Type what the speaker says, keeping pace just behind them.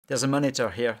there's a monitor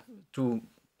here to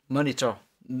monitor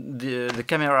the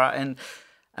camera, and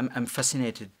I'm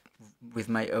fascinated with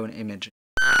my own image.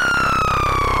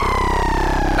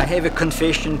 I have a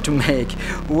confession to make.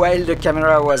 While the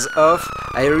camera was off,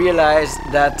 I realized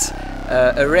that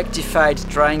a rectified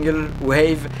triangle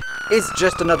wave is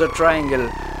just another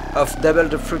triangle of double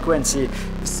the frequency,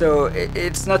 so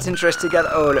it's not interesting at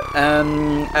all.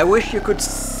 I wish you could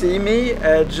see me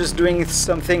just doing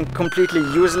something completely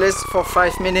useless for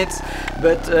 5 minutes,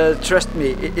 but trust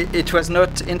me, it was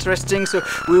not interesting, so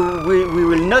we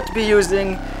will not be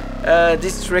using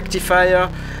this rectifier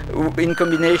in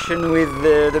combination with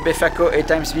the Befaco A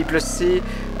times B plus C.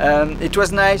 It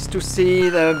was nice to see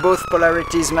both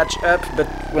polarities match up, but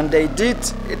when they did,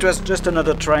 it was just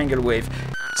another triangle wave.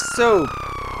 So,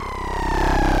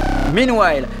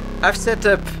 meanwhile, I've set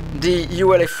up the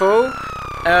ULFO,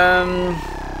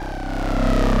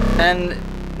 and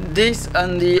this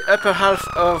on the upper half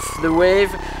of the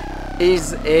wave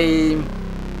is a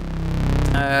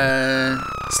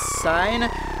sine,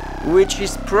 which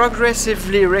is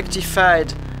progressively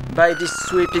rectified by this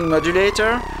sweeping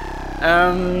modulator.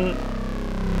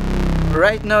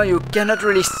 Right now you cannot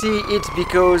really see it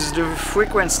because the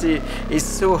frequency is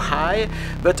so high,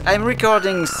 but I'm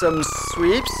recording some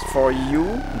sweeps for you,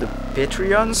 the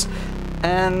Patreons,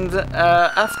 and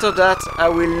after that I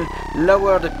will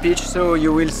lower the pitch so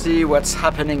you will see what's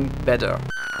happening better.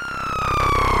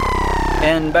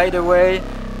 And by the way,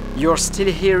 you're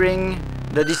still hearing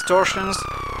the distortions.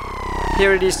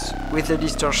 Here it is with the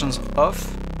distortions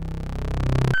off.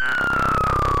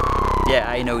 Yeah,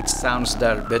 I know it sounds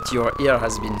dull, but your ear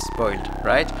has been spoiled,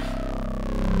 right?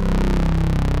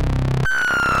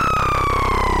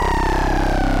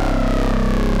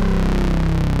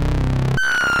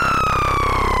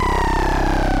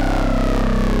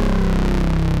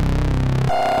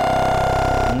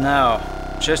 Now,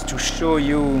 just to show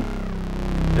you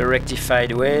the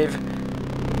rectified wave.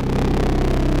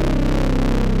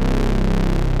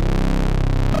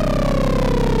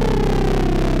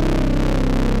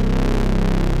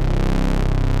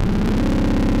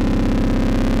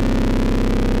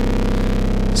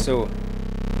 So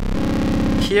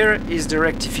here is the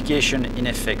rectification in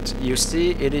effect. You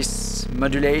see it is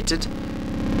modulated,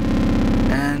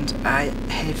 and I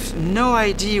have no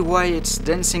idea why it's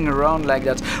dancing around like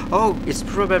that. Oh, it's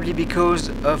probably because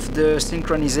of the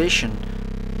synchronization.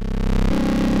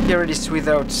 Here it is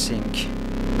without sync.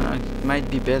 It might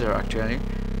be better actually.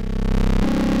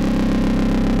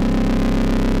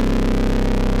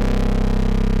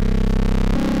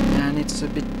 And it's a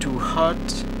bit too hot.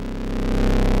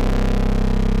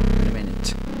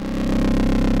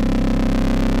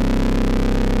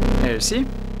 There, see?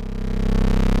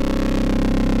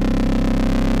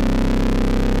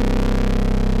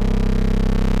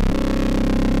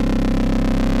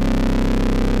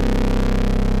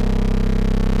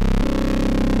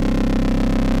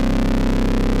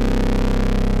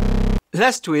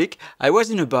 Last week I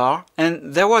was in a bar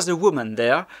and there was a woman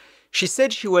there. She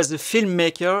said she was a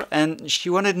filmmaker and she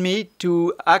wanted me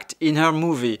to act in her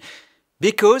movie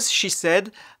because, she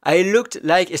said, I looked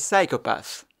like a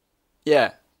psychopath.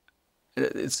 Yeah.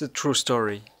 It's a true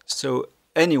story. So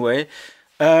anyway,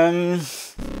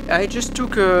 I just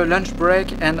took a lunch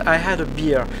break and I had a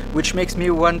beer, which makes me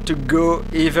want to go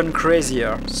even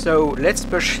crazier. So let's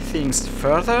push things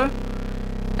further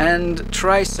and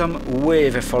try some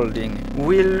wave folding.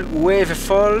 We'll wave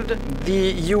fold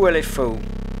the ULFO.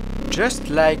 Just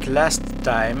like last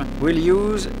time, we'll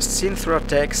use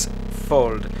Synthrotex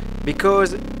fold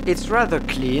because it's rather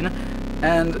clean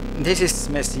and this is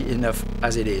messy enough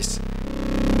as it is.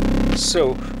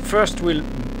 So first we'll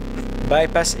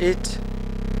bypass it,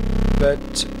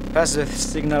 but pass the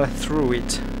signal through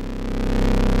it.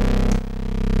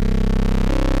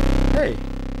 Hey,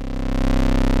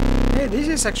 this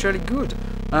is actually good.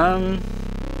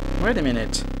 Wait a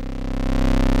minute.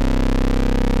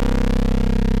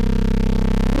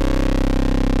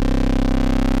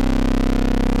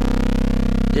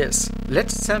 Yes,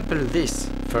 let's sample this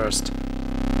first.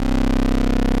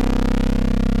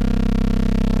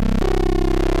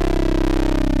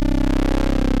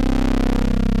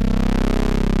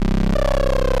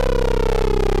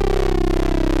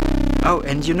 Oh,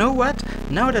 and you know what?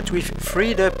 Now that we've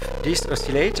freed up this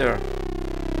oscillator,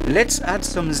 let's add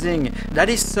some zing. That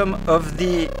is some of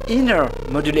the inner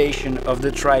modulation of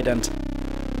the Trident.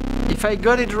 If I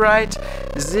got it right,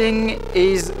 zing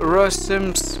is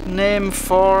Rossum's name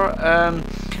for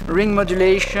ring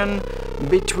modulation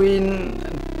between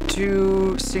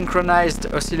two synchronized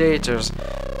oscillators.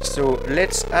 So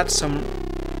let's add some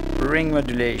ring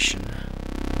modulation.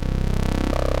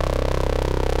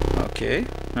 Okay,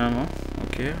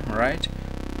 okay, right.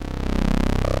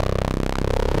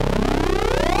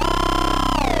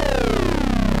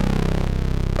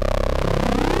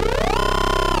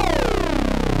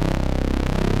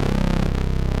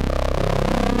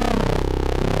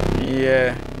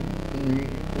 Yeah,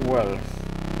 well,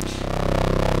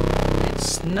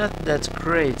 it's not that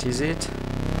great, is it?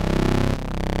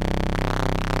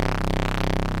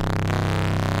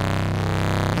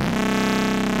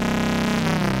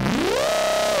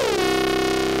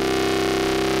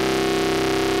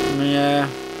 Yeah.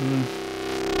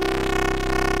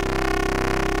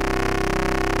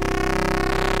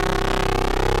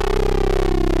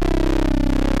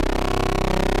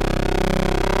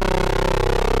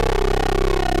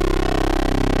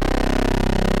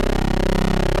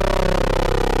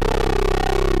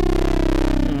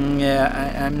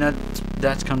 I'm not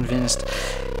that convinced.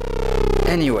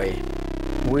 Anyway,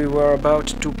 we were about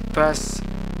to pass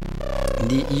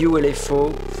the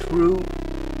ULFO through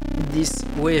this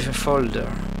wave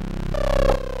folder.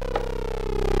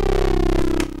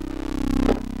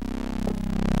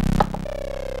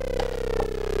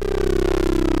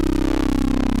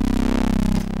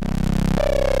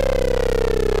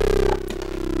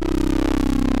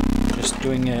 Just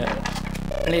doing a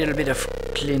little bit of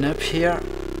cleanup here.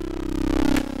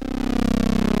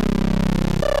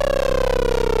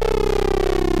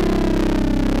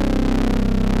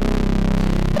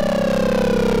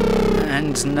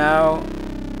 And now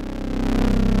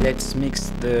let's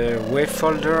mix the wave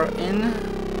folder in.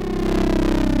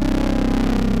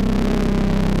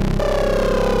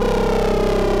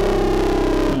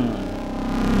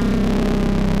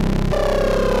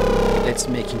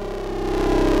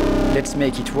 Let's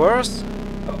make it worse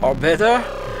or better.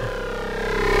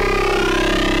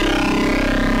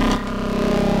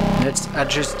 Let's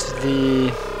adjust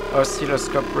the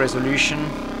oscilloscope resolution.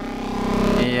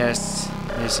 Yes,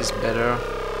 this is better.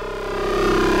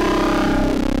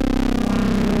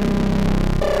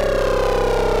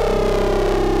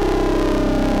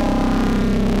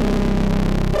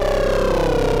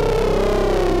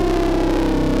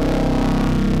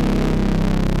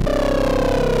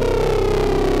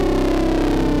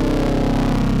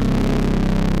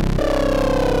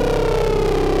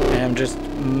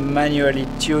 Manually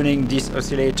tuning this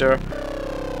oscillator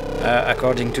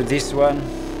according to this one,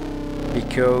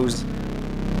 because,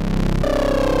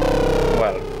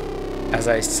 well, as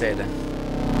I said,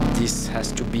 this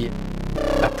has to be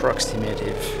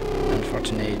approximative,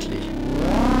 unfortunately.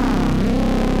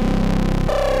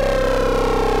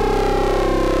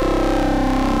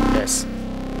 Yes.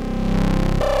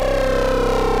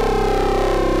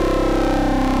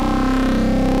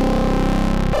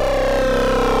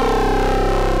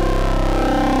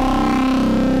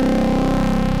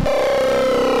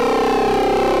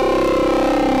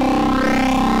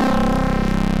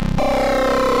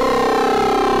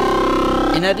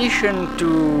 In addition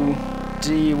to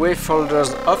the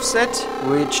wavefolder's offset,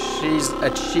 which is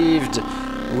achieved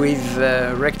with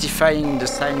rectifying the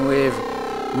sine wave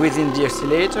within the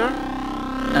oscillator,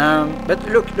 but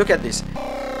look at this.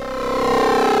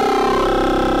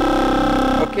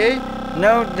 Okay,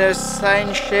 now the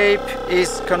sine shape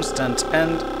is constant,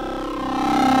 and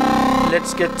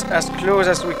let's get as close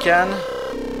as we can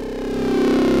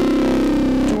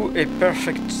to a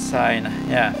perfect sine.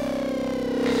 Yeah.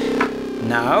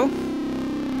 Now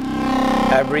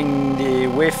I bring the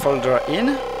wave folder in,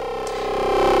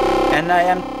 and I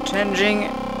am changing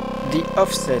the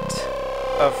offset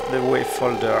of the wave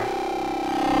folder.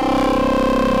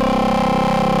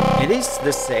 It is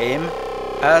the same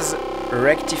as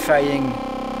rectifying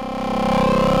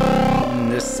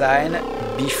the sine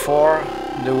before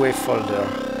the wave folder.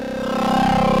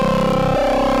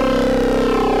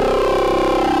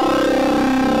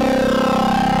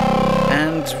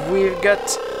 We've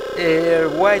got a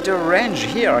wider range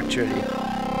here actually,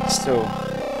 so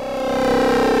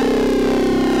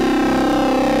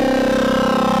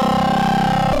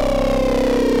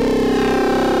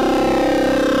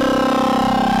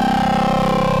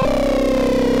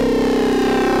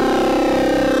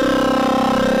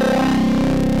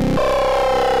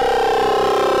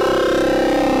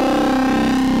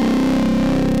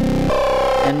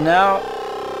and now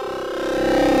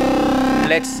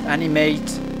let's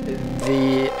animate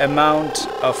the amount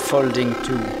of folding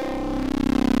too.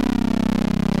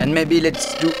 And maybe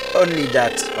let's do only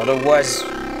that, otherwise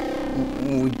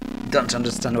we don't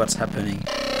understand what's happening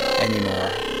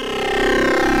anymore.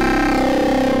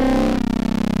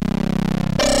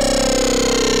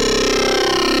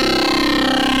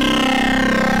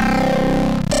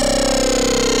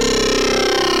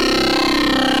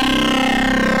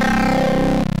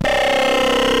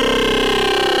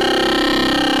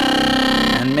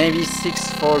 maybe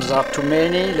 6 folds are too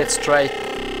many. Let's try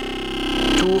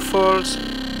 2 folds.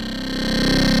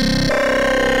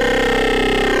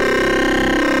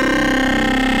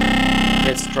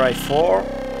 Let's try 4.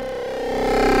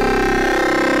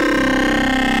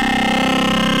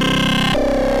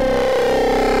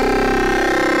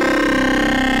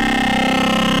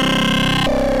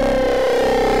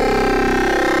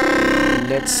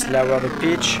 Let's lower the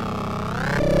pitch.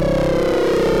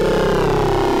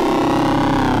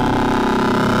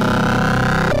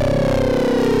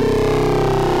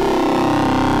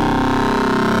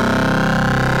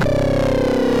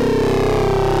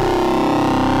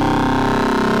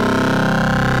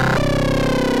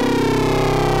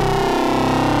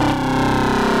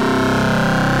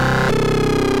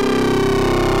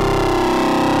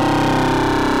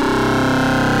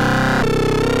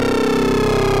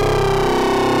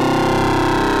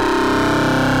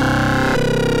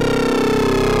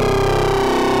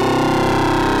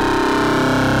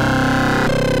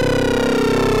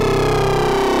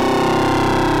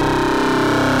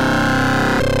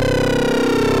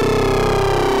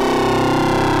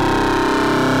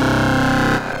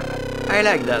 I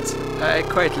like that. I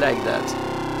quite like that.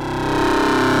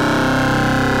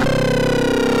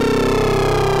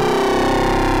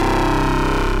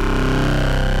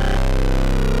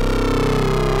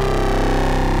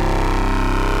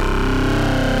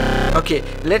 Okay,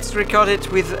 let's record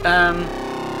it with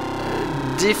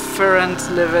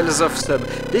different levels of sub.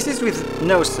 This is with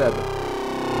no sub.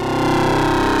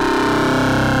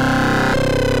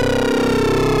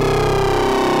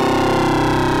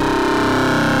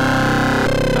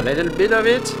 Little bit of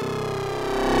it,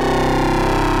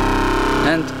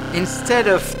 and instead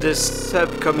of the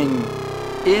sub coming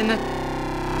in,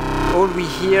 all we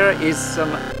hear is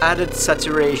some added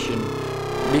saturation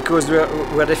because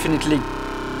we're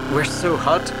so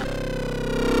hot.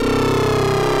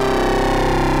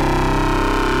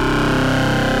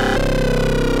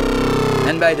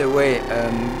 And by the way,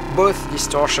 both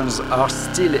distortions are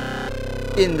still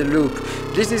in the loop.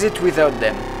 This is it without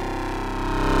them.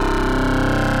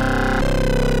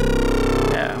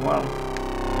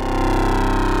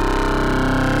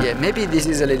 Maybe this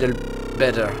is a little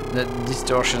better. The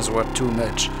distortions were too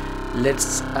much.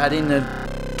 Let's add in a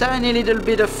tiny little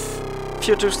bit of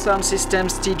Future Sound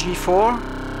Systems TG4.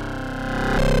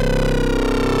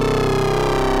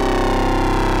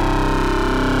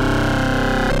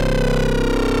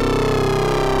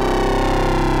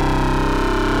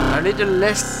 A little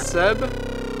less sub.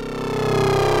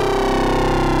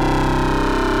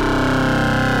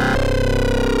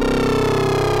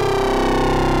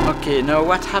 Okay, now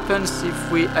what happens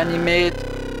if we animate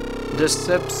the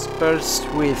subs pulse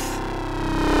width?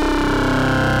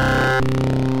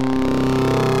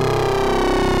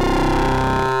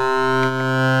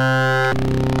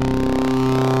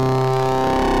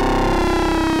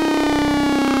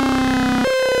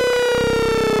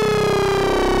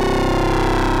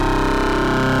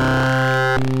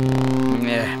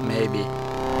 Yeah, maybe.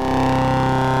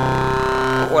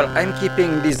 Well, I'm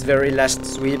keeping this very last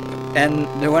sweep and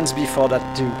the ones before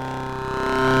that too.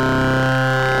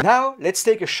 Now let's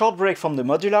take a short break from the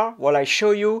modular while I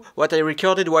show you what I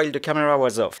recorded while the camera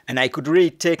was off. And I could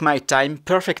really take my time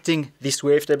perfecting this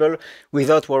wavetable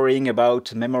without worrying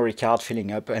about memory card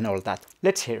filling up and all that.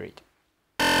 Let's hear it.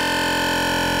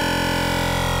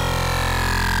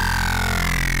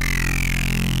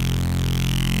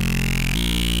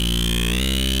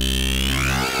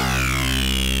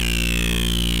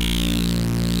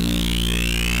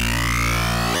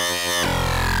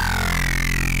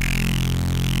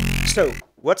 So,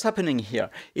 what's happening here?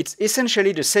 It's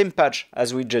essentially the same patch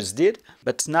as we just did,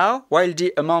 but now, while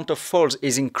the amount of folds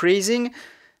is increasing,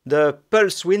 the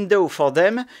pulse window for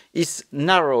them is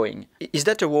narrowing. Is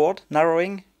that a word?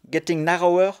 Narrowing? Getting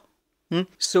narrower?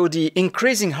 So the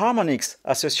increasing harmonics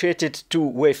associated to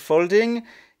wave folding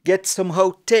get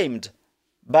somehow tamed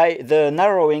by the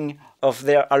narrowing of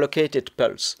their allocated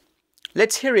pulse.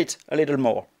 Let's hear it a little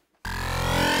more.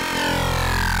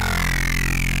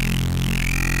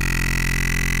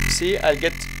 See, I'll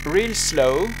get real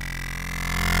slow.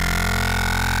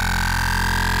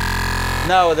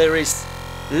 Now there is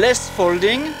less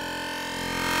folding,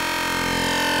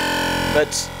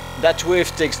 but that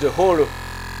wave takes the whole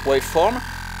waveform,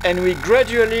 and we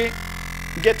gradually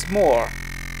get more.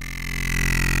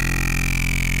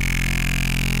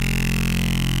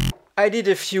 I did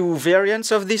a few variants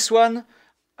of this one.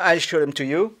 I'll show them to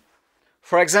you.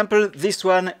 For example, this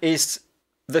one is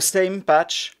the same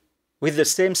patch with the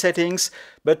same settings,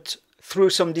 but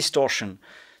through some distortion.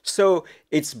 So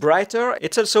it's brighter,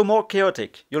 it's also more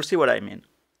chaotic. You'll see what I mean.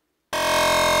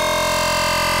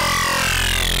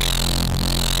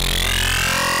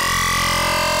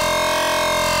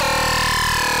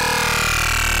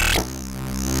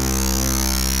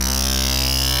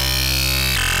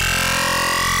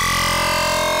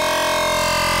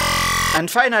 And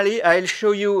finally, I'll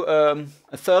show you a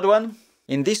third one.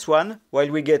 In this one, while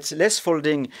we get less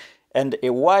folding and a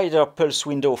wider pulse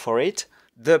window for it,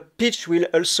 the pitch will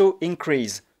also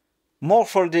increase. More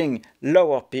folding,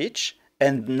 lower pitch,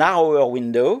 and narrower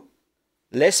window.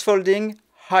 Less folding,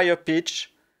 higher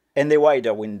pitch, and a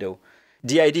wider window.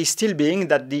 The idea still being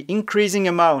that the increasing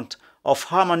amount of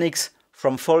harmonics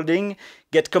from folding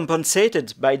get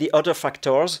compensated by the other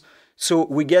factors, so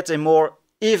we get a more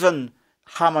even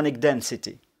harmonic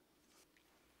density.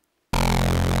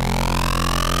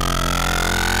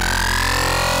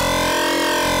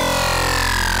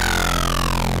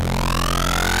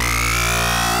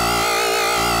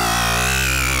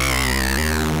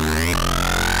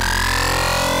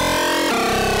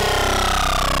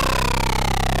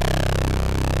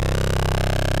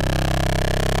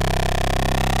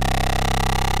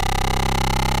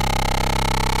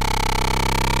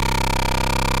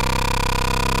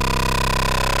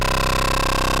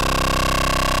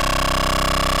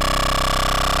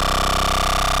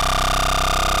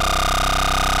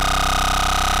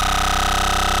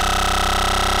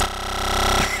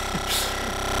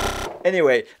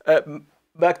 Anyway,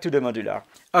 back to the modular.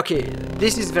 Okay,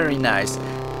 this is very nice,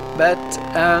 but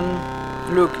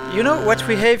look, you know what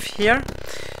we have here?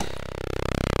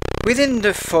 Within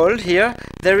the fold here,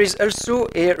 there is also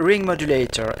a ring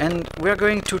modulator, and we're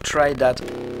going to try that.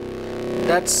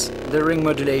 That's the ring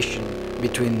modulation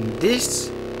between this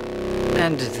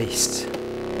and this.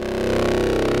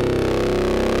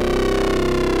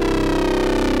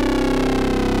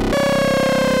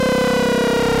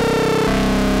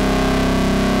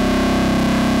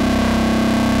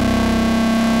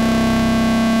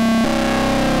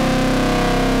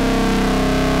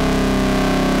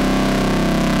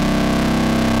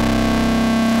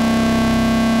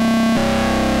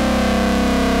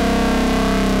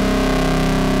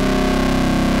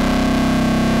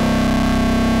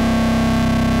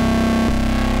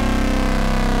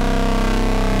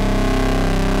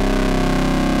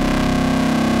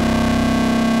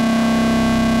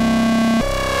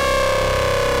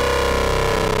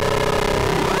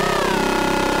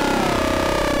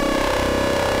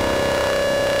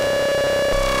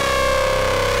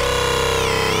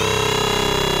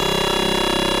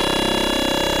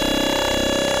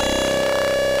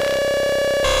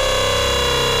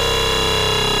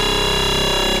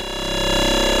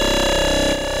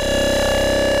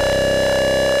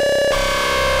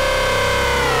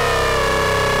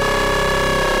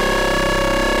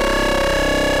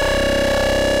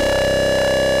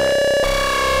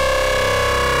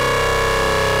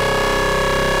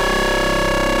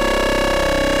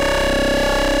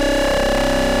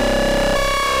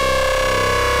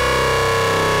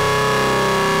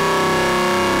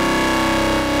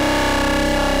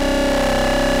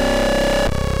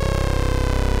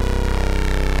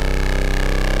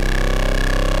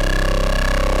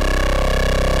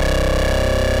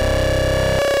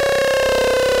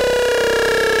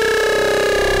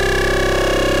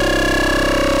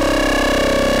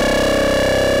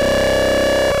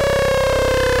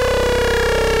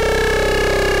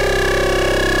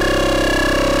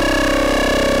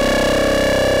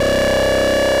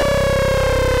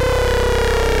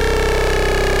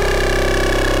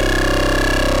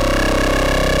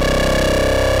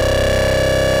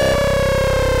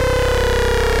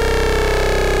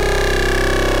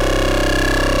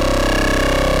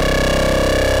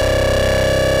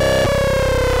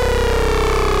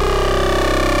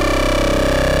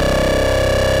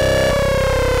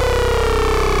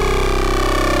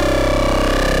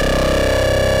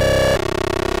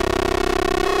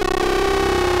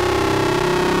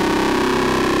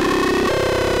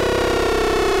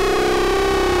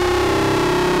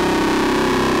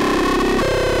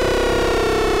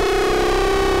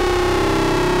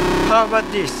 How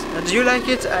about this? Do you like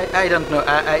it? I don't know.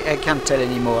 I can't tell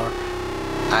anymore.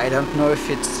 I don't know if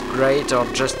it's great or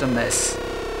just a mess.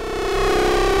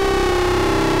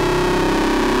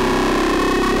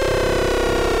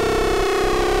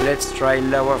 Let's try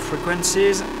lower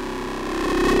frequencies.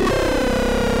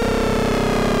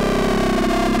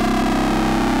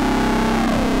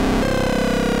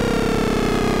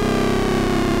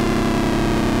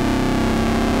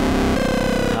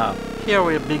 Here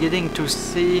we're beginning to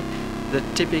see the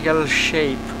typical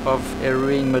shape of a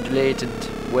ring modulated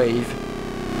wave.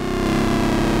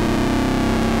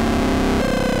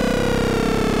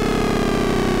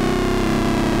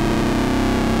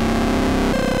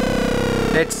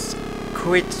 Let's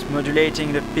quit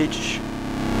modulating the pitch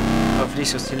of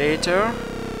this oscillator.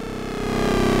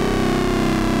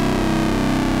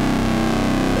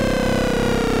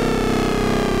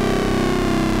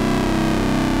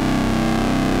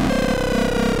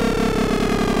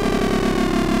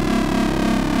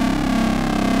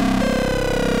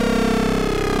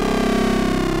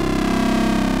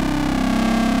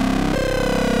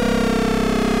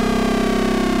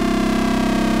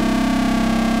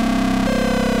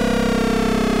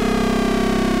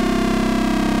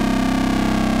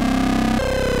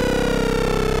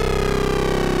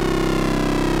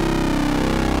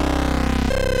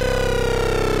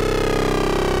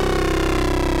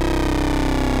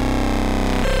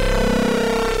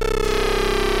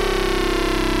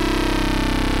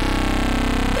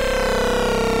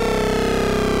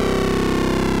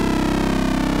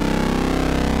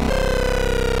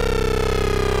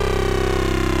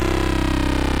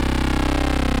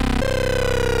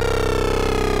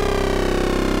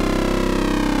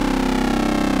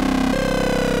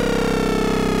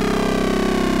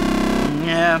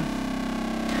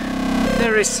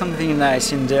 there is something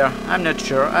nice in there. I'm not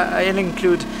sure. I'll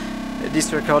include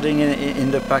this recording in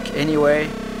the pack anyway.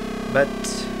 But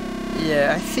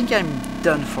yeah, I think I'm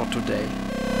done for today.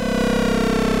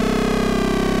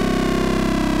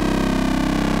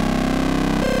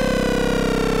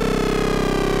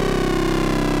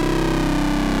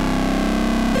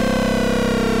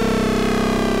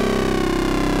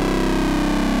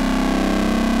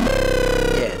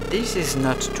 Yeah, this is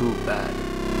not too bad.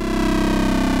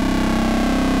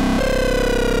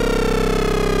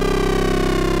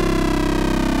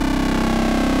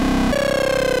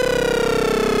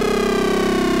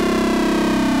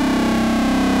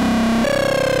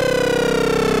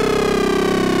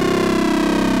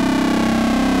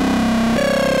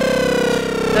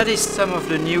 That is some of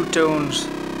the new tones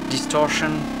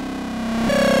distortion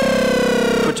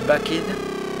put back in,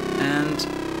 and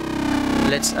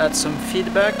let's add some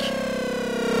feedback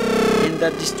in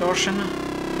that distortion.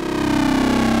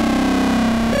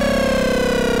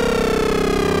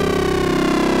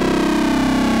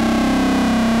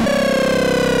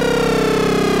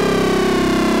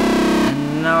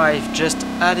 And now I've just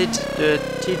added the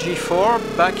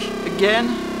TG4 back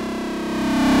again.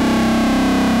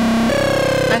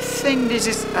 I think this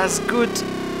is as good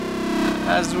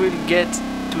as we'll get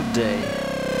today.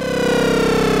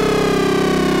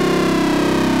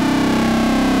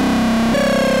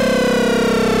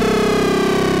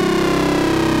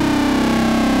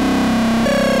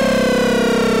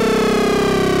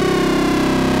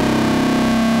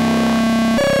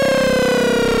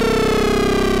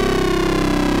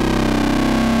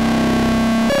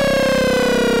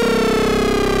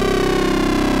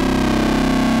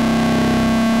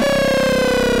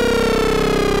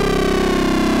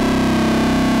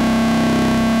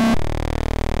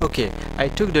 Okay, I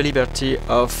took the liberty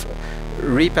of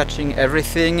repatching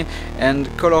everything and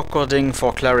color coding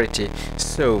for clarity.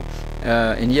 So,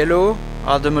 in yellow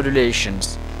are the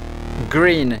modulations.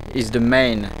 Green is the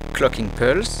main clocking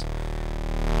pulse.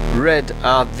 Red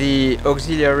are the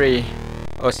auxiliary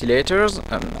oscillators.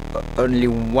 Only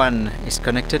one is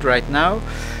connected right now.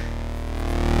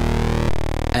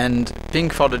 And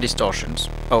pink for the distortions.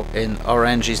 Oh, and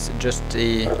orange is just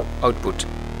the output.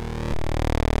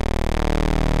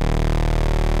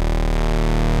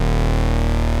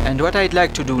 And what I'd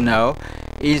like to do now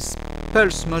is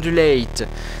pulse modulate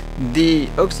the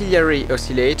auxiliary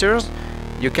oscillators.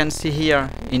 You can see here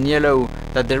in yellow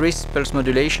that there is pulse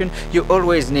modulation. You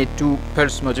always need to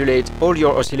pulse modulate all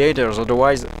your oscillators,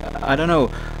 otherwise, I don't know,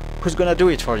 who's gonna do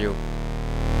it for you?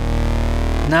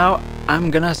 Now I'm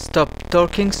gonna stop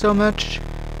talking so much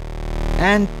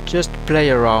and just play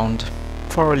around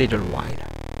for a little while.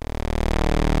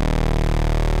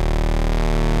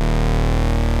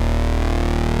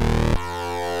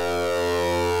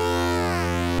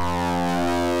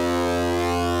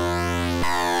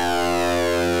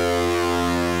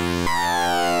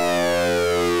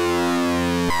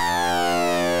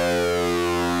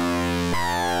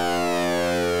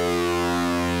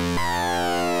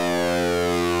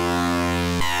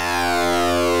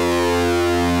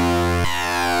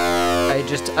 I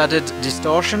just added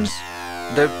distortions.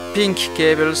 The pink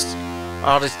cables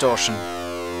are distortion.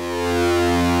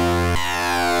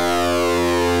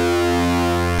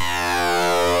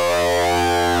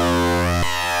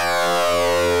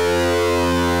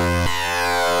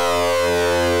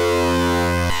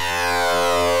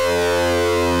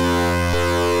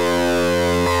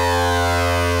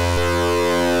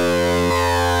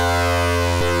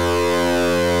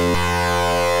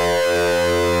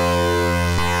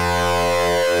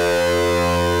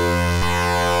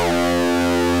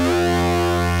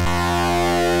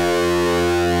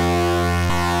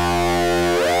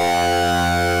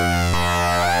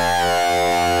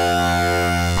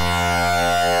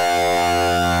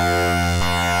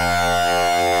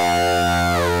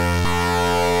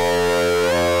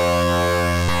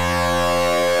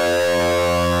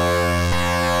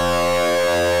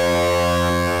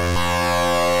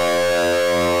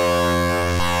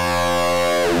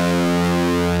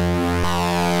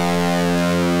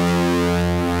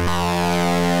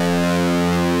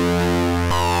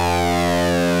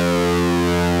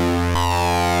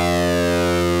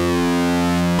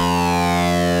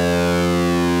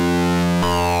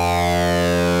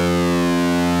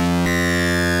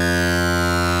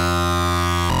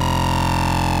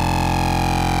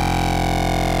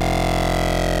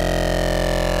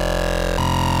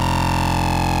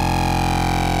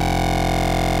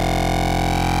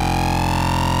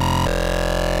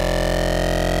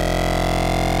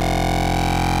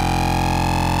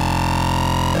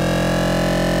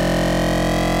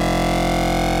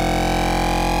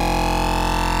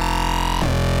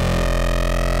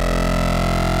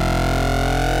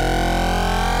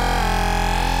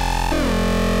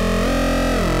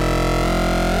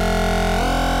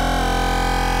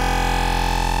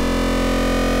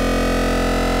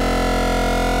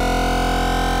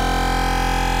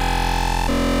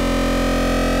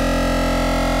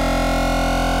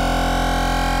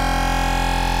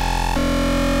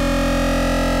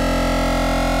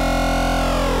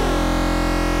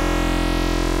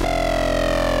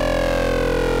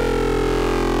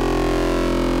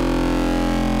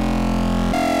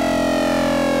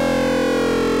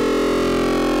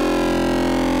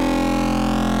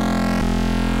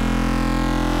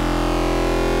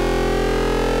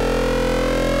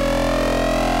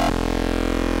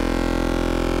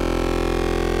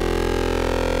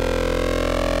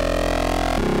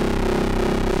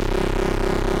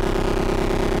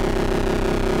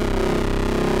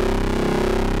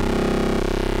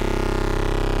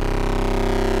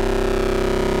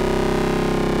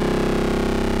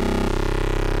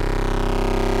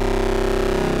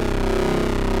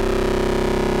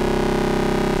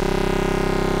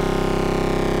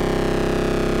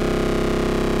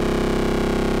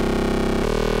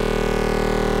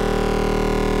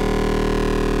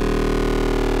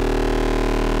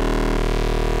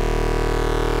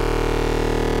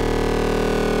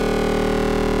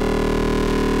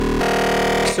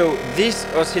 So this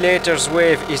oscillator's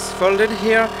wave is folded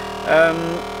here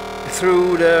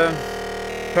through the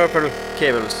purple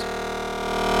cables.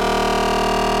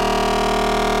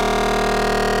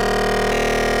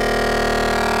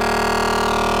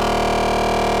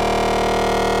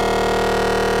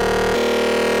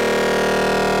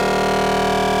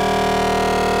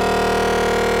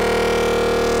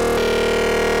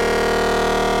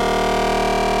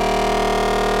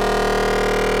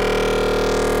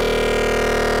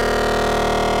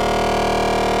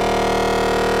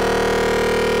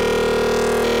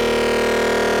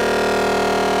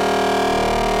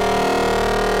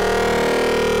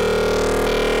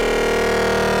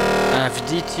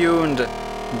 Detuned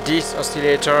this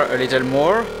oscillator a little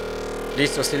more.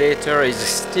 This oscillator is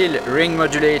still ring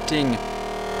modulating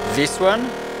this one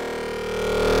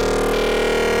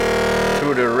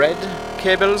through the red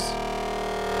cables.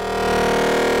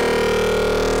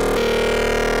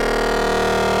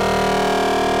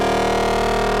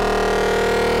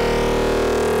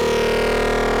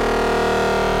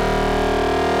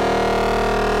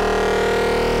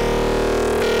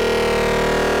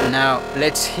 Now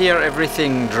let's hear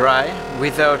everything dry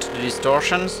without the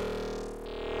distortions.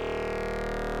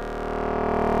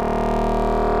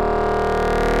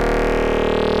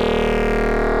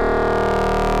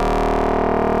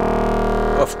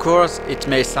 Of course, it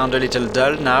may sound a little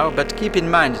dull now, but keep in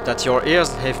mind that your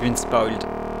ears have been spoiled.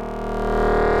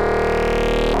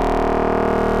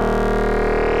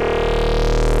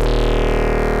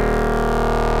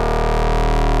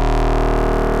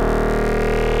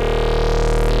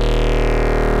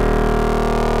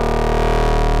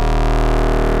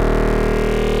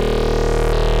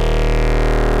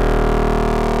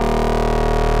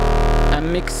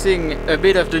 Mixing a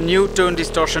bit of the new tone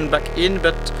distortion back in,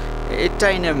 but a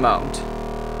tiny amount.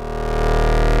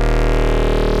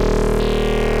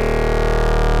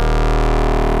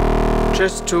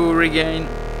 Just to regain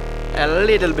a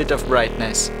little bit of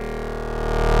brightness.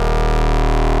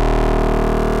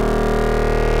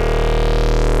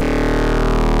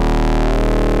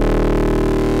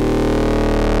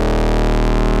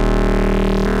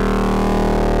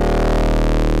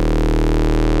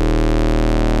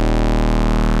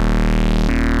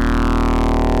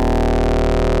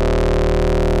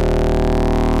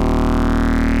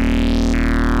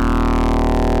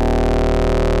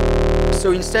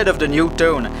 So instead of the new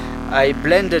tone, I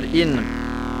blended in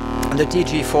the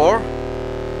TG4.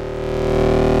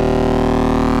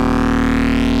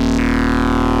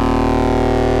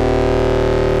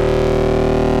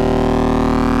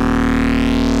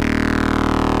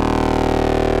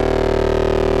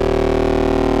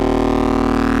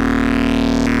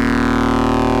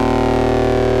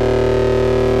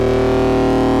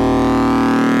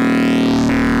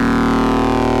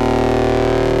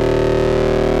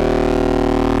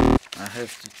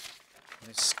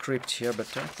 Script here, but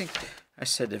I think I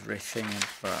said everything.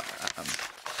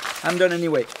 I'm done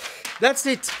anyway. That's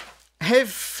it. Have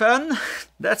fun.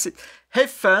 That's it.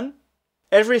 Have fun.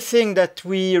 Everything that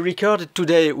we recorded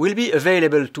today will be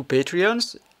available to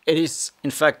Patreons. It is,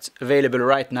 in fact, available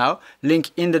right now.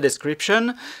 Link in the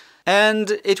description.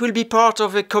 And it will be part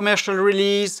of a commercial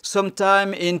release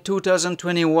sometime in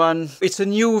 2021. It's a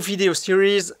new video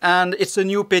series and it's a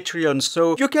new Patreon,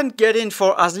 so you can get in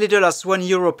for as little as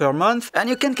 €1 per month and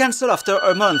you can cancel after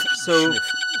a month. So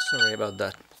sorry about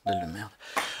that.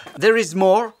 There is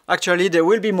more, actually there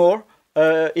will be more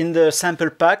in the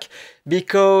sample pack,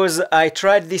 because I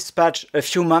tried this patch a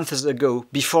few months ago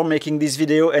before making this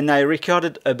video and I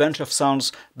recorded a bunch of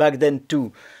sounds back then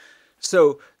too.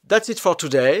 So that's it for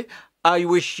today. I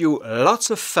wish you lots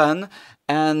of fun,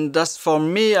 and as for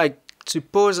me, I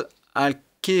suppose I'll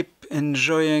keep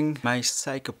enjoying my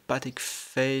psychopathic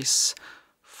face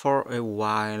for a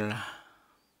while.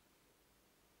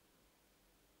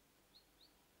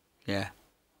 Yeah.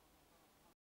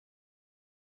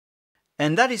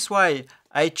 And that is why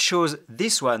I chose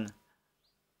this one,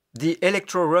 the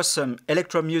Electro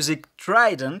Music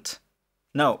Trident.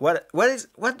 No, what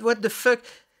the fuck?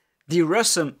 The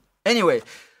Russum. Anyway,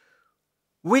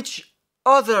 which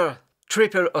other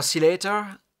triple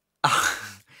oscillator?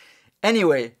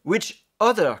 Anyway, which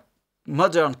other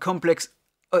modern complex?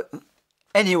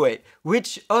 Anyway,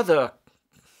 which other?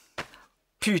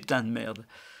 Putain de merde.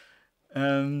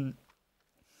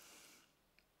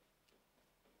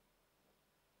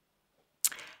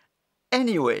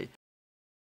 Anyway,